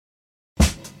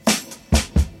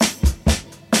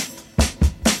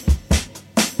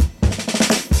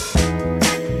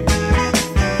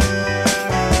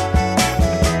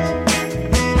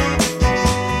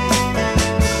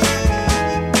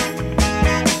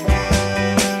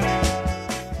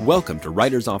Welcome to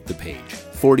Writers Off the Page,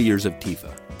 40 Years of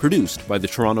TIFA, produced by the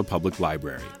Toronto Public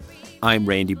Library. I'm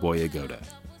Randy Boyagoda.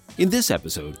 In this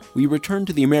episode, we return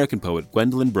to the American poet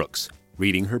Gwendolyn Brooks,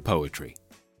 reading her poetry.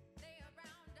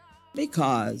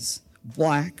 Because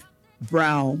black,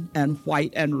 brown, and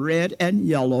white, and red, and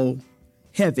yellow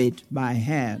heavied my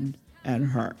hand and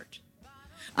heart.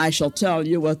 I shall tell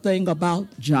you a thing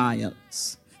about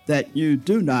giants that you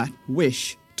do not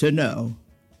wish to know.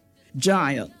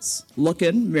 Giants look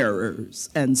in mirrors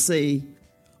and see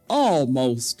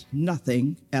almost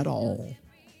nothing at all.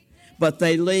 But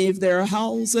they leave their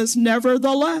houses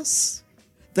nevertheless.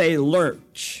 They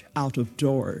lurch out of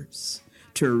doors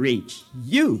to reach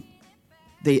you,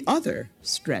 the other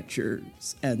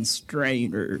stretchers and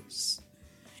strainers,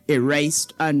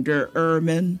 erased under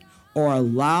ermine or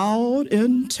loud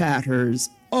in tatters.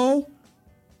 Oh,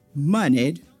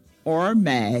 moneyed or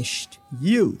mashed,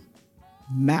 you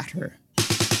matter.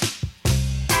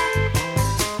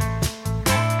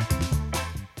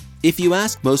 If you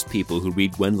ask most people who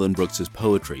read Gwendolyn Brooks'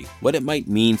 poetry what it might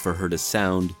mean for her to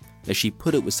sound, as she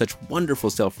put it with such wonderful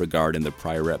self-regard in the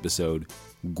prior episode,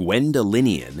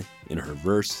 Gwendolinian in her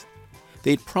verse,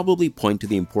 they'd probably point to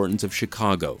the importance of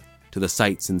Chicago, to the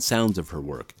sights and sounds of her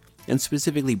work, and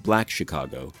specifically Black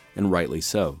Chicago, and rightly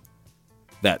so.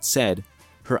 That said,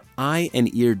 her eye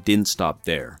and ear didn't stop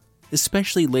there,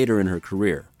 especially later in her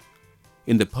career.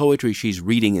 In the poetry she's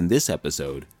reading in this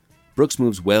episode, Brooks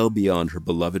moves well beyond her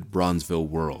beloved Bronzeville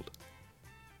world.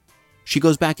 She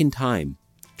goes back in time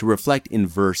to reflect in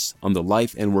verse on the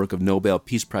life and work of Nobel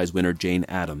Peace Prize winner Jane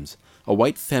Addams, a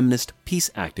white feminist peace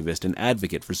activist and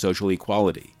advocate for social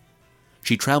equality.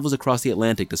 She travels across the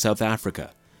Atlantic to South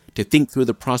Africa to think through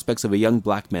the prospects of a young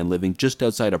black man living just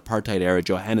outside apartheid-era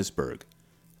Johannesburg.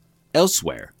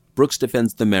 Elsewhere, Brooks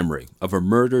defends the memory of a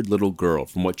murdered little girl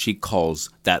from what she calls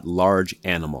that large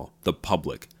animal, the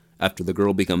public, after the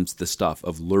girl becomes the stuff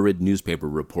of lurid newspaper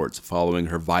reports following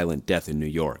her violent death in New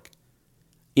York.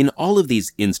 In all of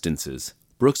these instances,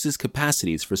 Brooks's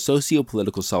capacities for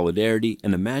socio-political solidarity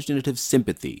and imaginative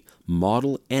sympathy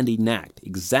model and enact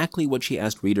exactly what she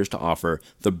asked readers to offer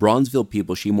the Bronzeville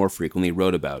people she more frequently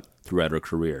wrote about throughout her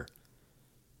career.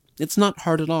 It's not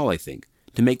hard at all, I think,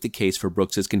 to make the case for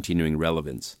Brooks's continuing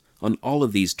relevance on all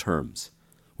of these terms,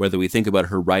 whether we think about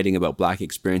her writing about black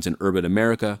experience in urban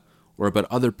America or about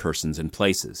other persons and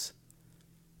places.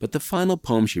 But the final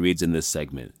poem she reads in this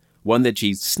segment, one that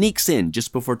she sneaks in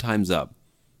just before time's up,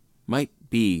 might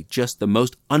be just the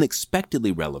most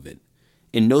unexpectedly relevant,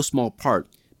 in no small part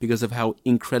because of how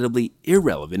incredibly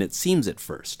irrelevant it seems at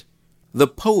first. The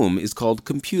poem is called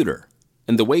Computer,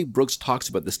 and the way Brooks talks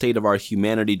about the state of our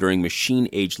humanity during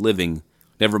machine-age living,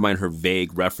 never mind her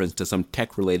vague reference to some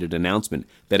tech-related announcement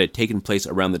that had taken place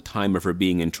around the time of her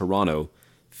being in Toronto,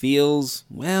 feels,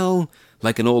 well,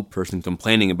 like an old person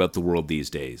complaining about the world these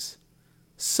days.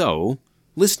 So,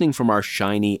 listening from our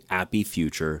shiny, appy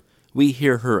future, we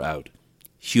hear her out,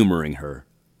 humoring her,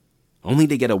 only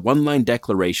to get a one-line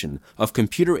declaration of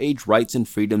computer-age rights and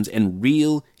freedoms and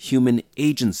real human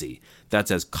agency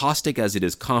that's as caustic as it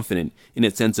is confident in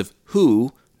its sense of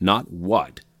who, not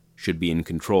what, should be in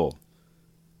control.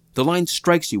 The line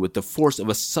strikes you with the force of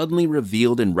a suddenly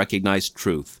revealed and recognized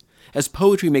truth, as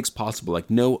poetry makes possible like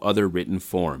no other written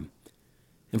form.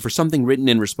 And for something written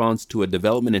in response to a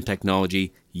development in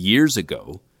technology years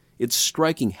ago, it's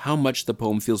striking how much the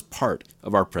poem feels part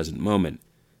of our present moment.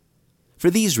 For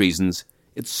these reasons,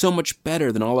 it's so much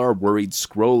better than all our worried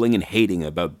scrolling and hating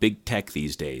about big tech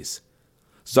these days.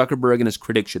 Zuckerberg and his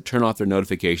critics should turn off their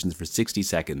notifications for 60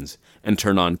 seconds and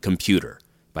turn on Computer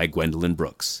by Gwendolyn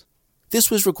Brooks. This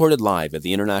was recorded live at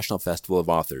the International Festival of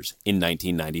Authors in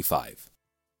 1995.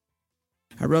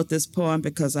 I wrote this poem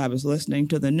because I was listening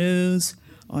to the news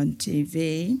on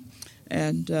TV,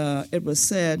 and it was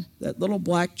said that little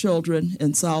black children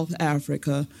in South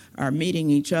Africa are meeting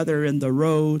each other in the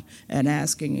road and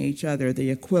asking each other the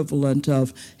equivalent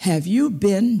of, "Have you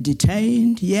been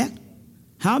detained yet?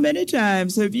 How many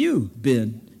times have you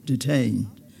been detained?"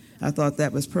 I thought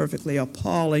that was perfectly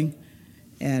appalling,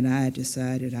 and I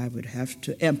decided I would have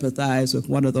to empathize with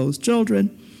one of those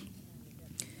children.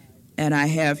 And I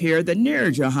have here the near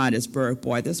Johannesburg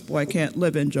boy. This boy can't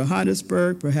live in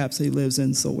Johannesburg. Perhaps he lives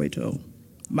in Soweto.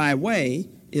 My way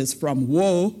is from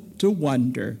woe to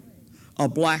wonder. A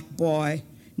black boy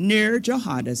near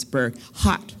Johannesburg,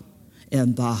 hot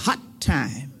in the hot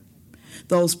time.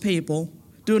 Those people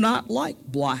do not like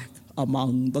black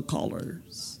among the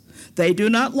colors. They do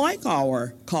not like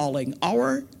our calling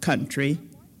our country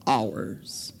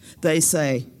ours. They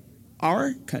say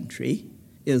our country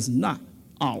is not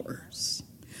ours.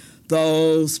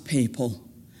 Those people,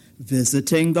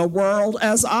 visiting the world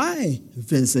as I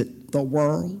visit the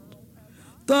world.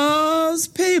 Those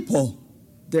people,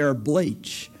 their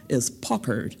bleach is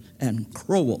puckered and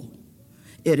cruel.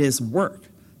 It is work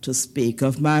to speak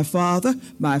of my father.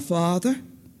 My father,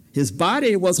 his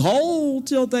body was whole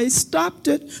till they stopped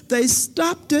it. They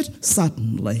stopped it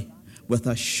suddenly with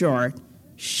a short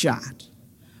shot.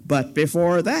 But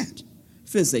before that,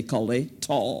 physically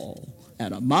tall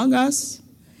and among us,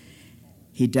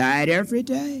 he died every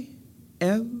day,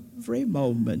 every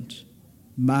moment.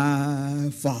 My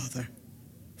father.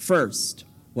 First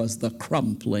was the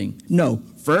crumpling. No,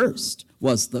 first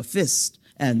was the fist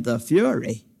and the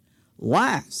fury.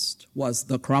 Last was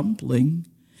the crumpling.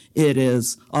 It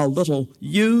is a little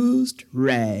used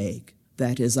rag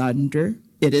that is under.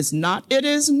 It is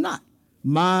not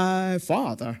my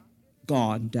father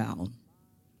gone down.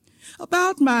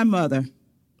 About my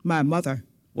mother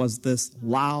was this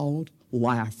loud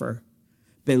laugher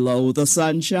below the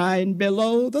sunshine,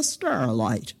 below the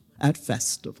starlight at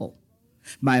festival.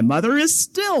 My mother is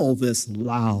still this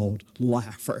loud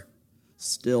laugher,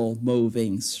 still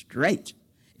moving straight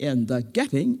in the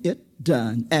getting it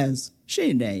done, as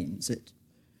she names it.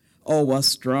 Oh, a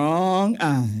strong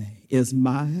eye is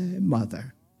my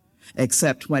mother,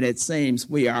 except when it seems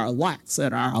we are lax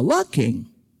at our looking.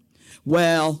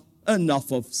 Well,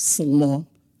 enough of slump,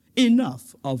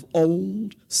 enough of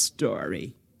old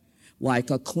story.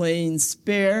 Like a clean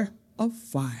spear of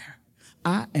fire,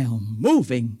 I am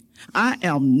moving. I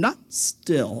am not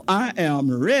still. I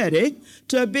am ready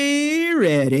to be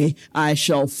ready. I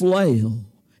shall flail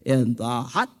in the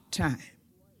hot time.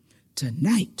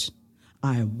 Tonight,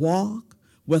 I walk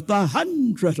with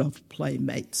 100 of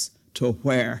playmates to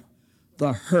where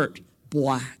the hurt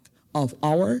black of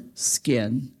our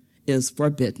skin is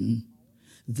forbidden.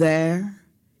 There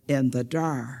in the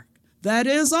dark, that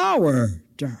is our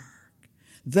dark.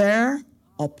 There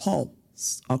a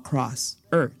pulse across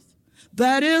earth,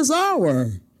 that is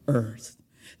our earth.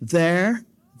 There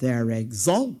they're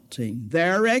exalting,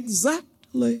 they're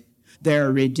exactly,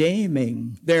 they're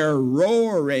redeeming, they're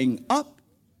roaring up.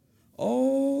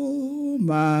 Oh,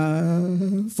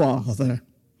 my Father,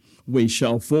 we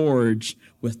shall forge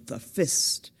with the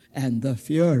fist and the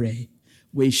fury.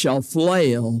 We shall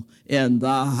flail in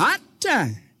the hot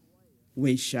time.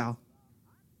 We shall.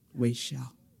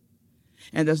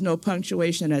 And there's no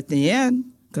punctuation at the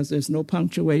end because there's no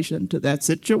punctuation to that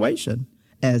situation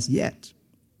as yet.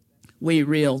 We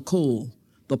real cool,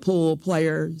 the pool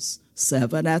players,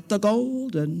 7 at the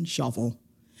Golden Shovel.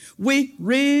 We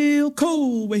real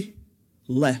cool, we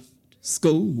left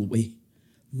school, we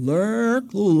lurk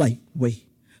late, we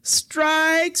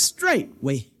strike straight,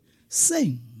 we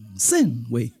sing,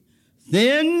 we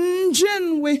thin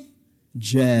gin, we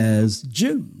jazz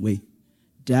June, we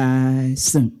die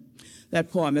soon. That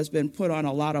poem has been put on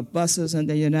a lot of buses in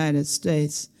the United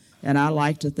States, and I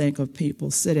like to think of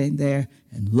people sitting there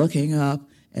and looking up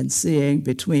and seeing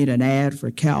between an ad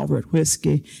for Calvert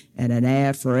whiskey and an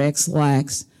ad for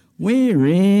X-Lax, we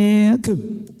real cool.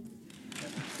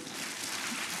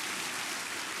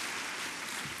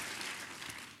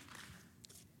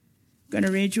 I'm going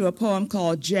to read you a poem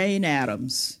called Jane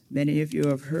Addams. Many of you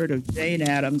have heard of Jane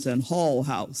Addams and Hull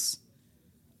House.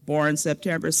 Born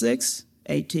September 6,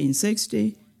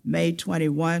 1860, May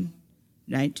 21,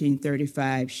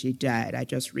 1935, she died. I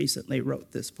just recently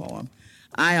wrote this poem.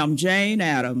 I am Jane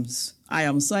Addams. I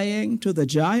am saying to the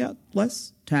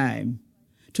giantless time,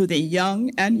 to the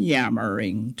young and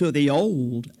yammering, to the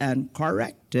old and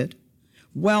corrected,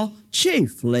 well,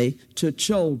 chiefly to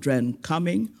children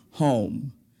coming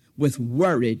home with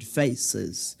worried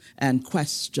faces and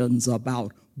questions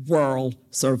about world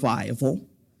survival.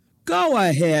 Go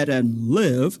ahead and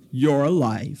live your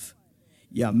life.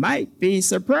 You might be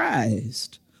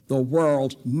surprised. The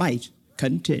world might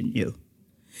continue.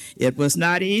 It was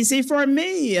not easy for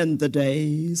me in the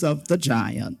days of the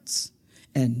giants,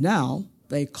 and now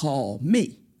they call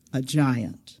me a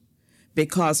giant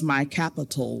because my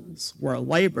capitals were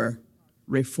labor,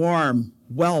 reform,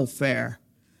 welfare,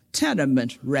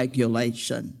 tenement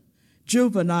regulation,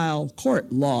 juvenile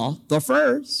court law, the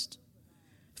first,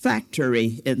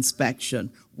 factory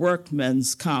inspection,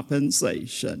 workmen's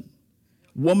compensation,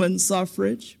 woman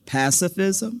suffrage,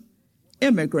 pacifism,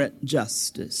 immigrant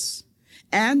justice,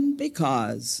 and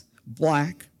because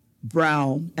black,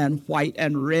 brown, and white,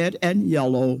 and red, and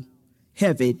yellow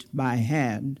heavied my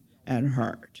hand and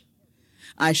heart.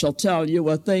 I shall tell you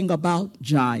a thing about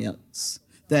giants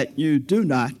that you do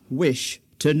not wish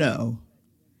to know.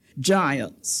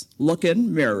 Giants look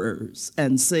in mirrors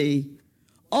and see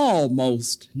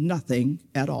almost nothing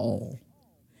at all.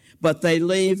 but they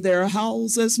leave their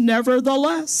houses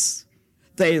nevertheless.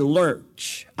 They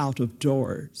lurch out of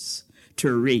doors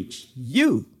to reach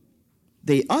you,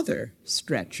 the other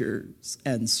stretchers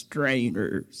and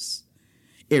strainers,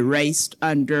 erased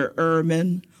under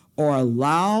ermine or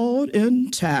loud in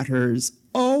tatters.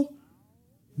 Oh,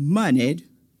 moneyed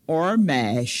or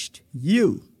mashed,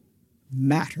 you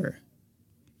matter.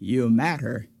 You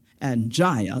matter, and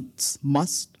giants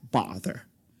must bother.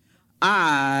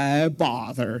 I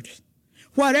bothered.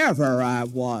 Whatever I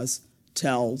was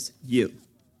tells you.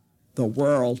 The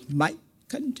world might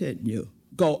continue.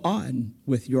 Go on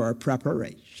with your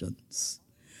preparations,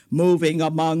 moving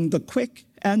among the quick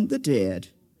and the dead,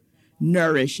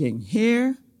 nourishing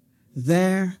here,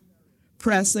 there,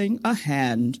 pressing a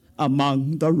hand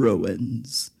among the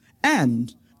ruins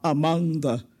and among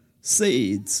the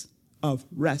seeds of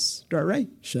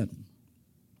restoration.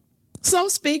 So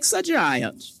speaks a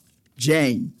giant,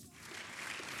 Jane.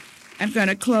 I'm going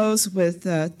to close with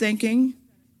thinking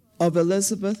of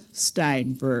Elizabeth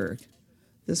Steinberg.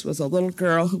 This was a little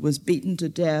girl who was beaten to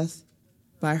death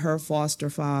by her foster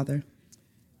father,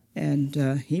 and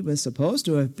he was supposed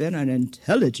to have been an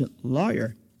intelligent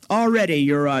lawyer. Already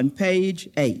you're on page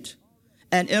 8,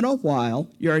 and in a while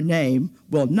your name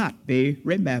will not be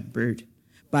remembered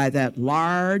by that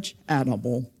large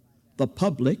animal, the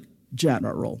public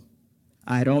general.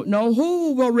 I don't know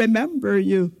who will remember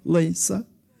you, Lisa,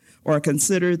 or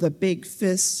consider the big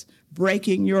fists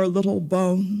breaking your little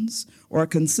bones, or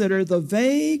consider the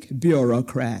vague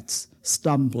bureaucrats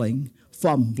stumbling,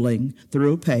 fumbling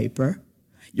through paper.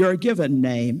 Your given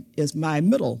name is my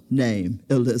middle name,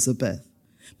 Elizabeth.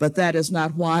 But that is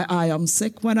not why I am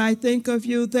sick when I think of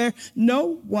you. There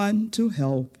no one to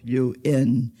help you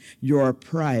in your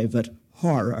private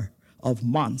horror of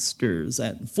monsters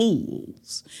and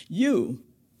fools. You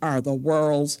are the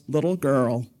world's little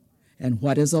girl. And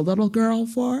what is a little girl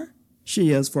for?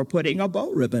 She is for putting a bow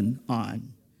ribbon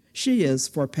on. She is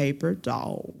for paper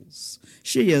dolls.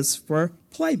 She is for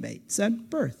playmates and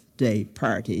birthday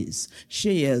parties.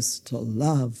 She is to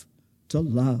love, to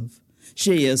love.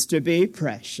 She is to be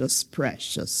precious,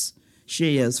 precious.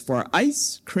 She is for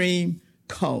ice cream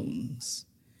cones.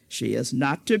 She is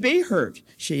not to be hurt.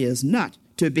 She is not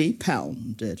to be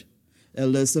pounded.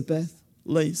 Elizabeth,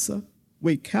 Lisa,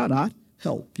 we cannot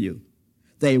help you.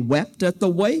 They wept at the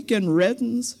wake in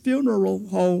Redden's funeral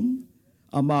home.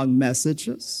 Among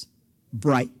messages,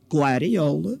 bright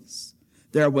gladiolas,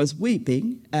 there was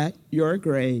weeping at your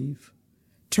grave.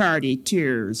 Tardy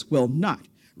tears will not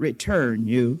return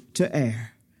you to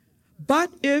air.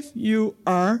 But if you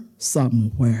are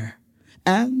somewhere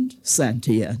and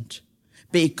sentient,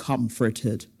 be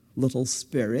comforted, little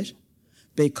spirit,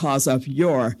 because of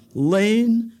your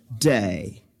lean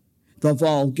day, the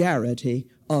vulgarity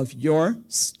of your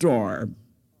storm,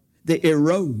 the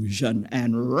erosion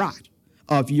and rot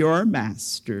of your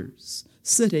masters,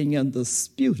 sitting in the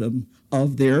sputum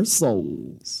of their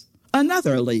souls.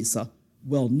 Another Lisa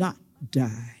will not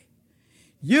die.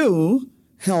 You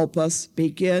help us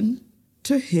begin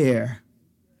to hear.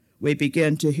 We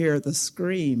begin to hear the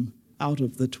scream out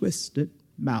of the twisted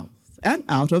mouth and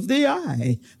out of the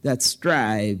eye that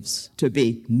strives to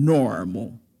be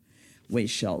normal. We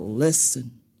shall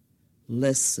listen.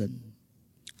 Listen,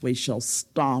 we shall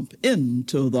stomp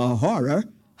into the horror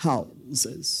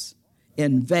houses,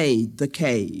 invade the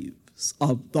caves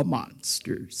of the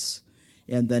monsters.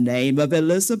 In the name of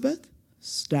Elizabeth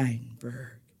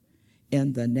Steinberg,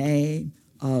 in the name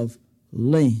of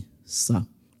Lisa.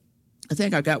 I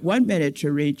think I've got 1 minute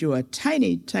to read you a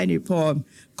tiny, tiny poem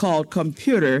called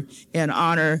Computer in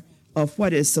honor of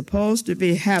what is supposed to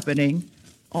be happening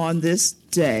on this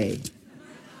day.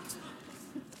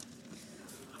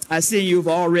 I see you've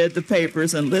all read the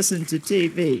papers and listened to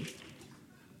TV.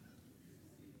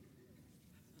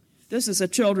 This is a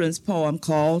children's poem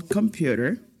called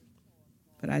Computer,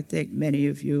 but I think many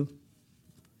of you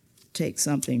take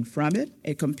something from it.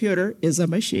 A computer is a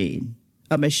machine.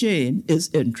 A machine is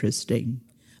interesting.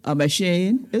 A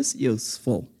machine is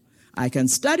useful. I can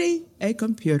study a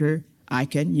computer. I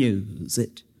can use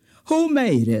it. Who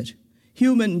made it?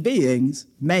 Human beings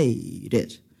made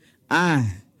it.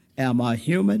 I am a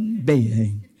human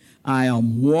being. I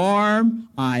am warm,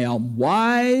 I am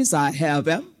wise, I have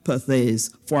empathies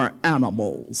for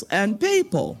animals and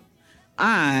people.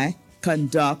 I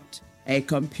conduct a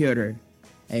computer.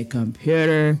 A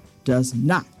computer does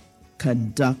not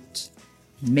conduct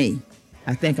me.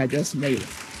 I think I just made it.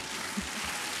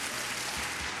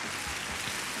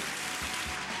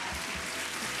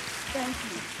 Thank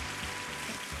you.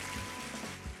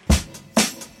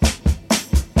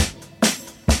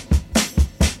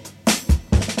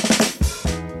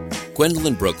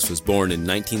 Gwendolyn Brooks was born in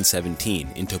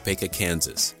 1917 in Topeka,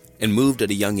 Kansas, and moved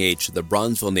at a young age to the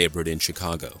Bronzeville neighborhood in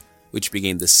Chicago, which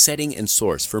became the setting and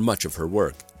source for much of her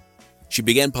work. She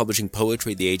began publishing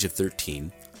poetry at the age of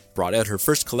 13, brought out her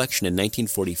first collection in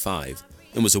 1945,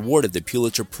 and was awarded the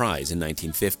Pulitzer Prize in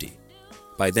 1950.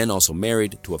 By then also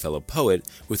married to a fellow poet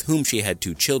with whom she had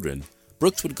 2 children,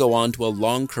 Brooks would go on to a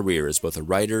long career as both a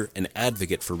writer and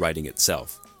advocate for writing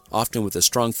itself, often with a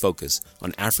strong focus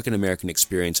on African American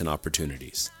experience and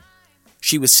opportunities.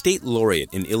 She was state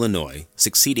laureate in Illinois,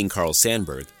 succeeding Carl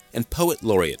Sandburg, and poet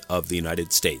laureate of the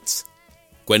United States.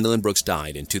 Gwendolyn Brooks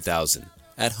died in 2000,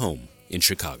 at home in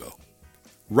Chicago.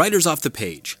 Writers Off the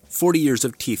Page, 40 Years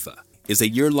of TIFA, is a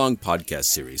year-long podcast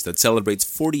series that celebrates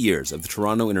 40 years of the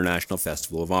Toronto International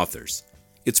Festival of Authors.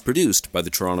 It's produced by the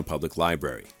Toronto Public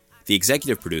Library. The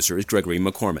executive producer is Gregory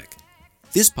McCormick.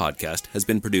 This podcast has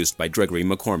been produced by Gregory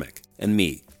McCormick and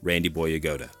me, Randy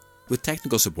Boyagoda, with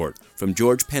technical support from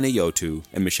George Panayotou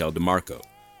and Michelle DeMarco,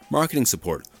 marketing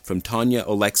support from Tanya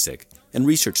Oleksik, and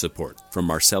research support from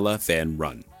Marcella Van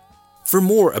Run. For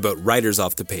more about Writers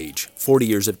Off the Page, 40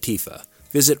 Years of TIFA,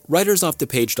 visit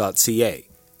writersoffthepage.ca,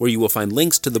 where you will find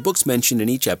links to the books mentioned in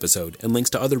each episode and links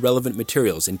to other relevant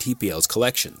materials in TPL's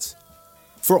collections.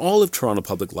 For all of Toronto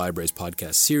Public Library's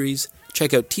podcast series,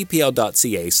 check out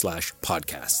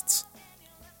tpl.ca/podcasts.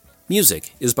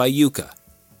 Music is by Yuka.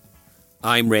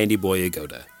 I'm Randy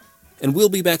Boyagoda, and we'll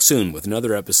be back soon with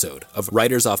another episode of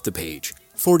Writers Off the Page,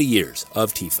 40 Years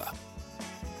of TIFA.